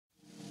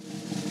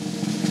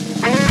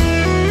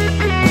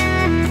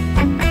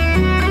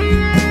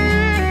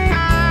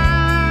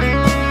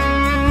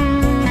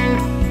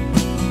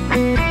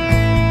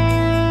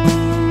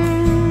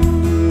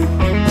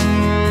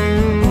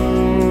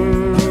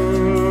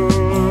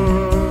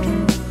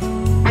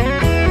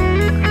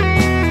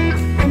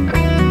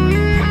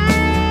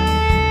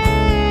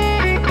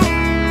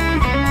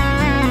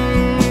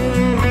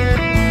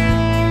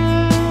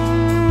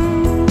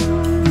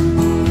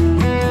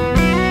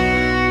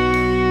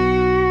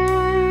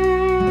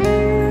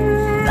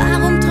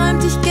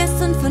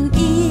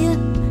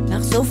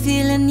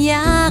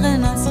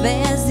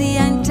wäre sie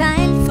ein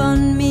Teil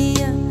von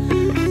mir.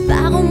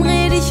 Warum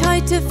rede ich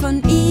heute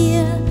von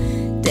ihr?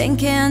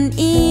 Denke an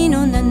ihn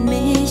und an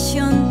mich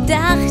und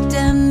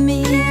dachte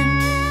mir,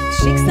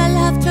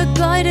 schicksalhaft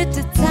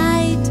vergeudete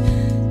Zeit,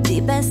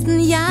 die besten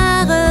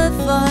Jahre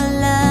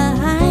voller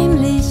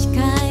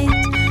Heimlichkeit.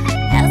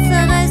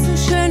 Herzzerreißend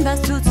schön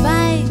war's zu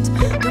zweit,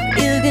 doch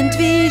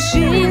irgendwie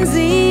schien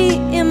sie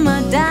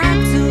immer da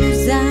zu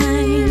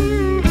sein.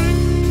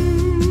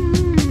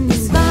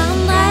 Es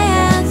waren 3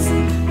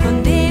 Herzen,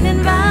 von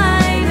denen war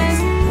eines,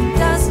 und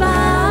das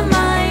war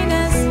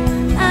meines,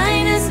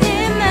 eines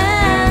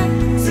immer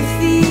zu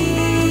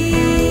viel,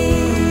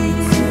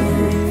 zu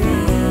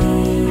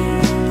viel.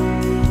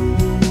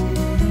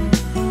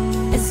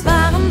 Es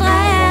waren 3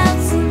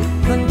 Herzen,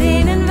 von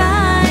denen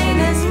war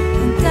eines,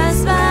 und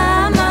das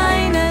war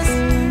meines,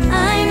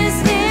 eines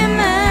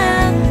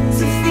immer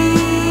zu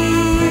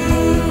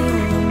viel.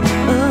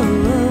 Oh,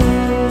 oh.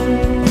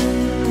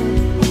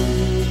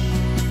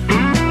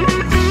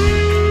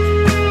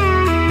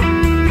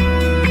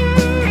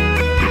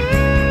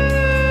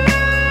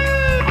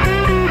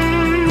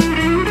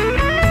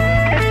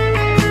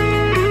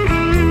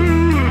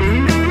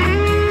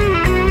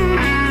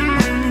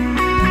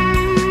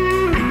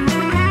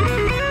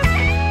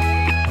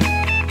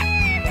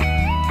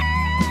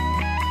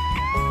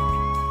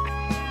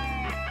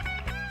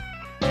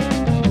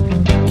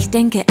 Ich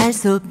denke,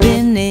 also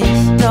bin ich,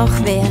 doch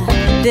wer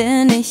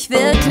bin ich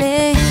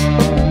wirklich?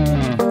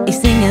 Ich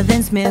singe,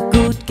 wenn's mir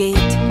gut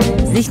geht,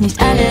 sich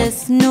nicht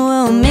alles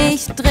nur um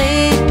mich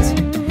dreht.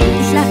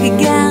 Ich lache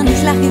gern,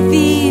 ich lache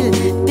viel,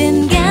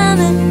 bin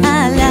gerne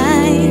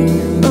allein.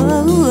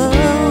 Oh, oh.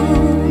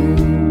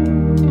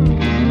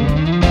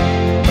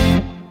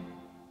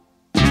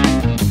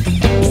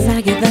 Ich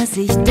sage, was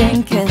ich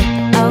denke,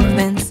 auch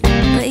wenn's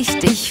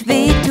richtig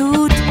weh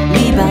tut.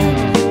 Lieber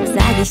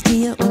sag ich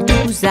dir und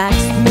du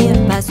sagst mir,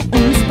 was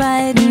uns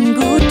beiden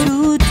gut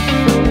tut.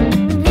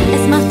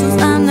 Es macht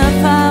uns an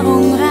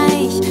Erfahrung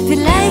reich,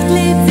 vielleicht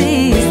lebt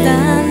sie's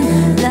dann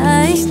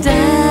leichter.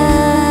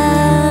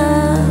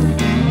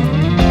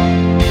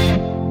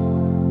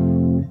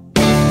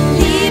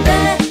 Liebe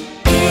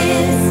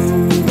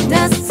ist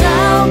das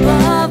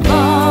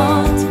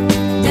Zauberwort,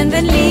 denn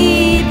wenn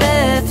Liebe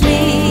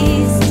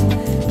fließt,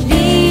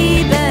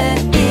 Liebe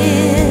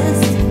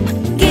ist,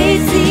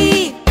 geht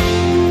sie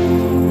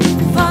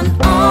von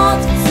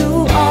Ort zu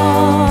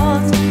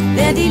Ort.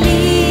 Wer die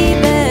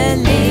Liebe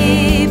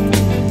lebt,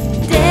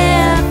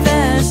 der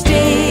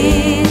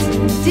versteht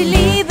die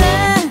Liebe.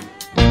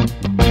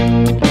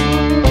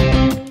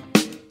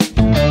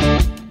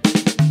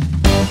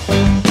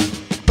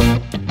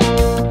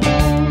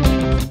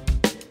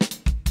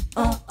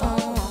 Oh, oh.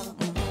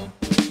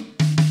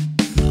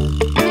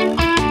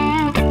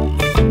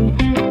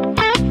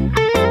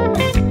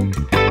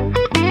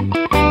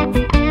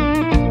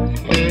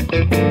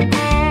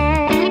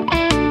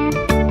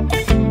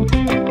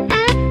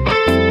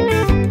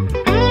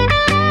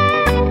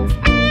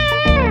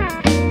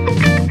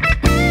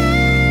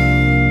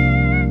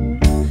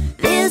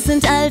 Wir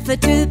sind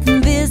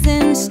Alpha-Typen, wir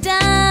sind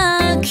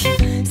stark,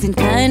 sind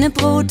keine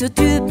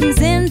Prototypen,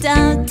 sind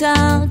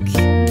autark.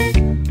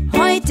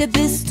 Heute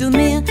bist du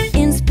mir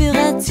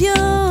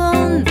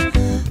Inspiration,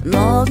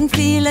 morgen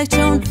vielleicht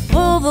schon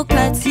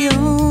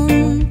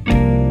Provokation.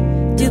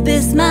 Du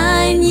bist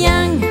mein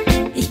Yang,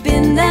 ich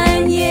bin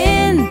dein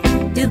Yin.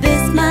 Du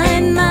bist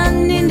mein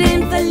Mann, in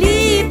den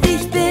verliebt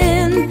ich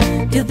bin.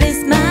 Du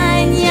bist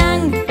mein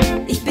Yang,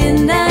 ich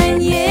bin dein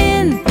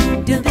Yin.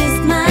 Du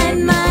bist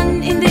mein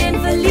Mann, in den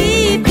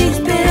verliebt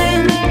ich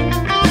bin.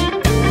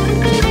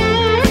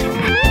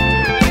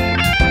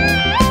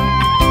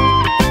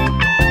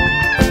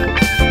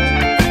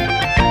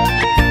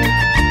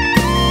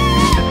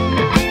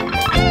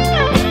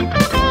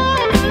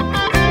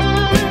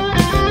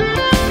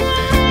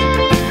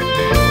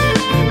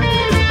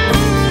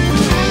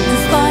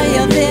 Das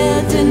Feuer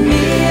wird in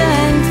mir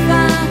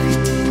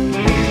entfacht.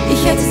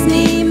 Ich hätte es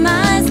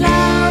niemals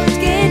laut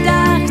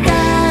gedacht,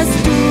 dass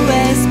du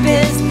es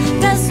bist,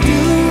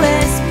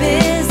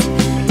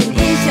 den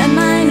ich an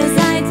meiner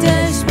Seite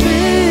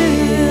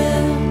spür.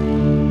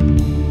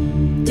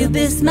 Du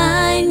bist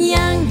mein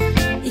Yang,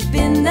 ich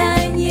bin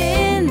dein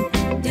Yin.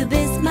 Du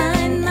bist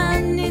mein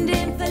Mann, in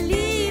den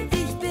verliebt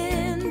ich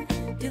bin.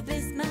 Du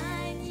bist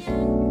mein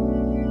Yang.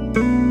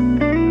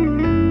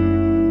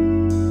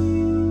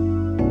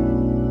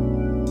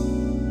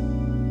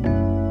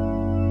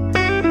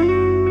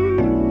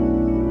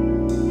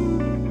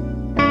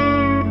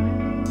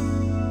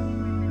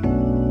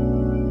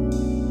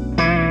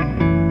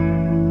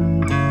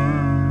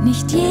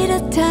 Nicht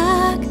jeder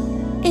Tag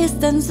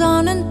ist ein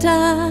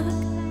Sonnentag.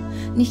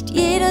 Nicht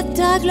jeder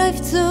Tag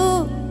läuft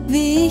so,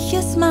 wie ich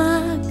es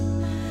mag.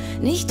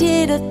 Nicht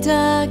jeder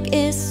Tag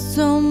ist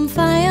zum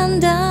Feiern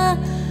da.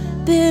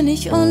 Bin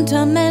ich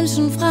unter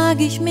Menschen,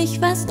 frag ich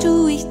mich, was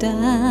tu ich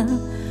da?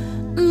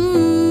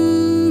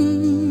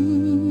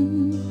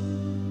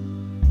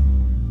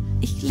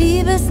 Ich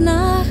liebe es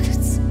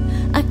nachts,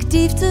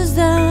 aktiv zu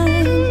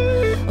sein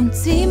und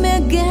zieh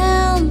mir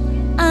gern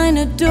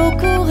eine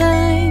Doku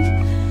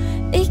rein.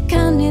 Ich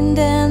kann in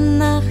der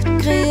Nacht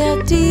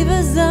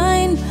kreativer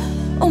sein,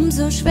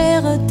 umso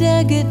schwerer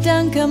der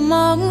Gedanke,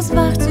 morgens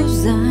wach zu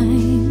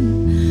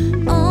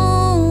sein. Oh,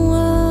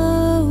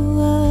 oh,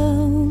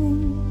 oh.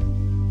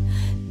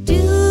 Du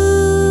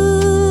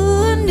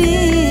und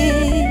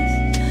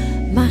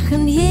ich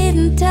machen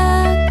jeden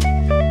Tag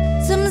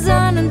zum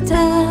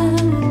Sonnentag.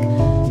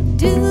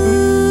 Du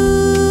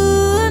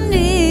und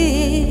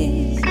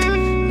ich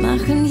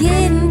machen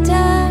jeden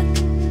Tag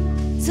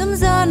zum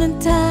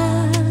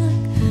Sonnentag.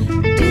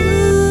 Du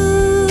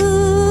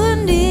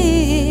und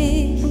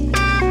ich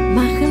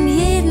machen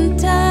jeden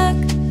Tag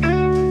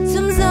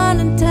zum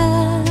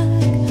Sonnentag.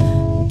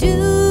 Du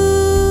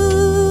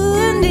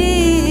und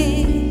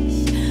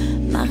ich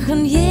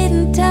machen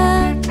jeden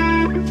Tag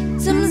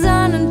zum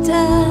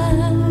Sonnentag.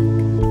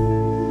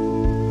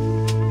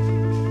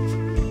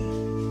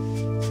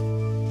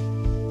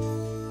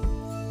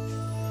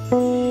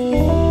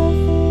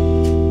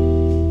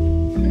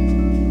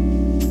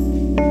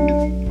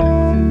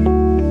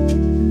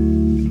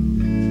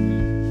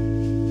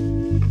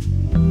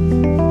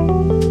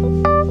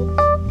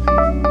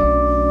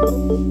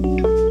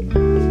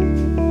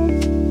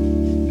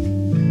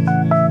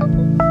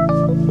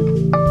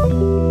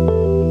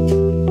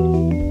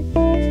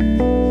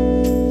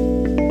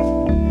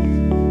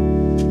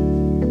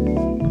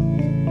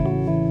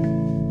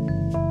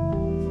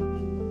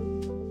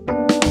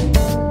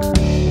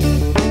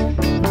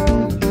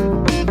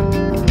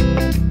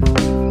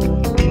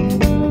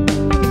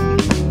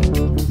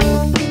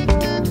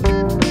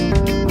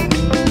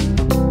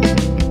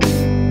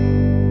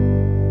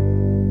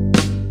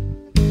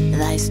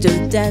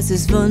 Dass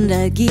es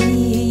Wunder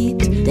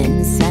gibt,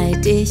 denn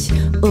seit ich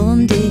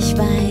um dich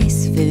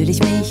weiß, fühl ich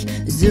mich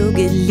so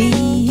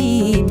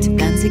geliebt.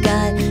 Ganz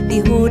egal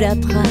wie hoch der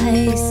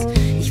Preis,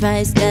 ich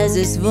weiß, dass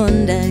es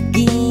Wunder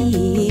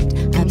gibt.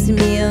 Hab sie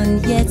mir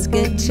und jetzt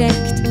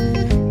gecheckt,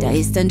 da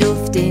ist ein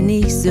Duft, den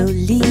ich so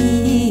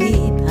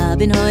lieb. Hab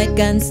ihn heute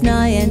ganz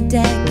neu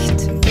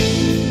entdeckt.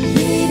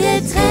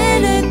 Jede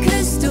Träne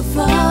küsst du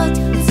fort,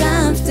 mit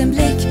sanftem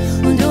Blick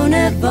und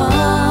ohne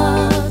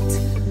Wort.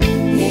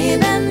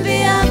 Heben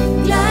wir ab,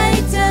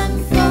 gleiten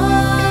fort.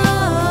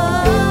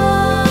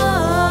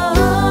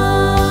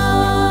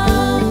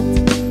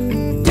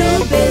 Du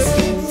bist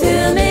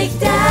für mich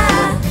da,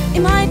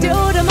 im Heute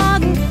oder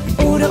Morgen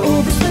oder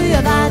ob es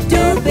früher war.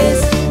 Du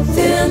bist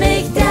für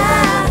mich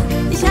da,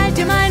 ich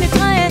halte meine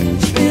Treue,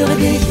 spüre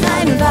dich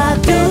rein und wahr.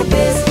 Du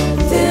bist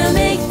für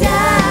mich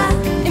da,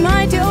 im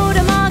Heute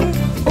oder Morgen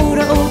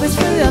oder ob es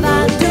früher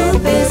war. Du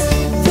bist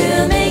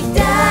für mich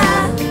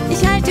da,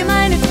 ich halte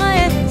meine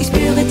Treue, ich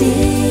spüre dich.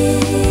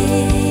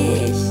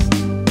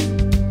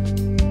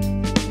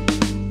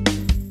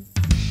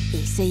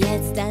 Ich sehe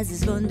jetzt, dass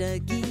es Wunder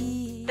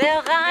gibt.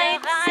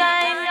 Bereit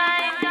sein.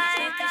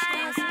 Steht die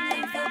Straßen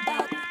eng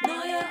verbaut,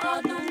 neue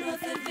Ordnung nur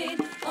für wen?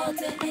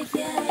 Orte ich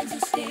hier ein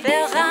System.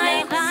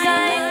 Bereit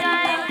sein.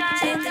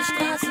 Steht die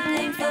Straßen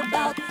eng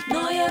verbaut,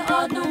 neue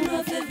Ordnung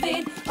nur für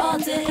wen?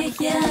 Orte ich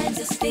hier ein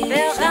System.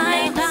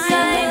 Bereit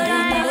sein.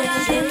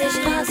 Steht die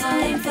Straßen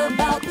eng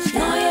verbaut,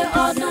 neue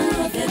Ordnung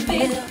nur für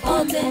wen?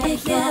 Orte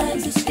ich hier ein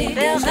System.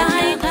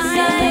 Bereit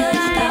sein.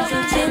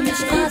 Steht die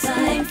Straßen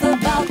eng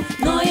verbaut,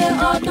 neue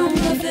Ordnung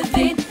nur für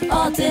wen?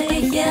 Orte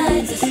ich hier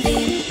ein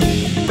System.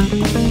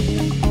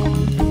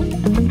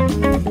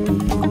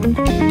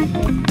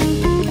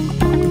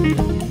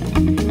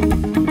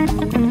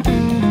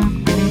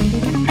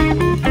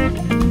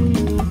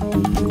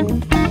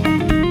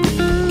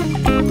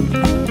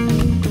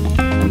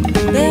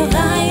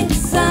 Bereit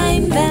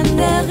sein, wenn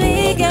der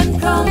Regen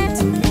kommt.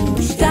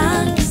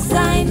 Stark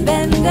sein,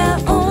 wenn der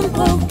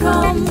Umbruch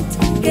kommt.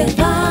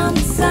 Gewarnt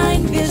sein,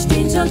 wir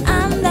stehen schon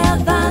an der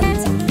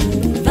Wand.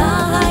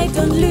 Wahrheit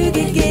und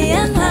Lüge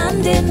gehen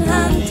Hand in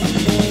Hand.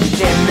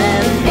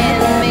 Stimmen in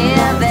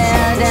mir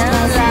werden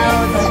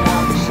laut,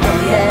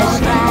 und der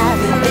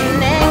Straße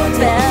bin eng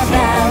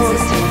verbaut.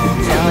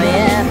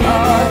 Neue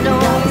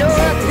Ordnung nur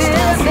für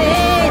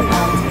wen?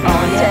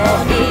 Orte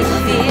ich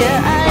für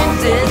ein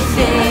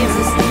System.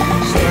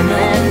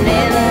 Stimmen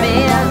in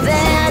mir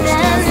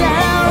werden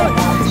laut,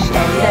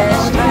 und der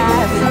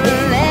Straße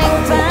bin eng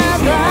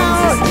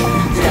verbaut.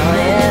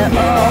 Neue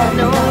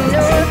Ordnung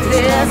nur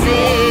für wen?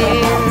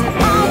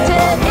 Orte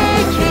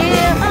ich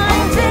hier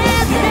ein System.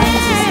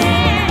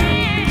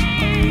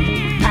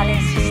 Alle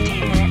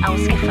Systeme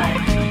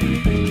ausgefallen.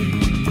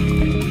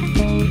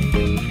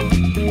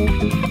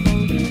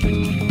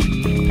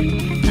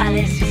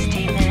 Alle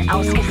Systeme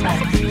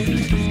ausgefallen.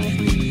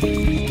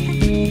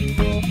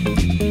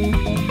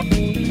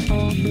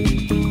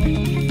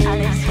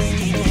 Alle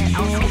Systeme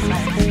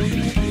ausgefallen.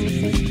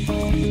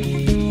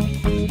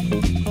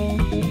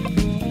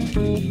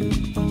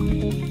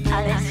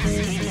 Alle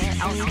Systeme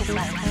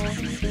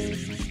ausgefallen.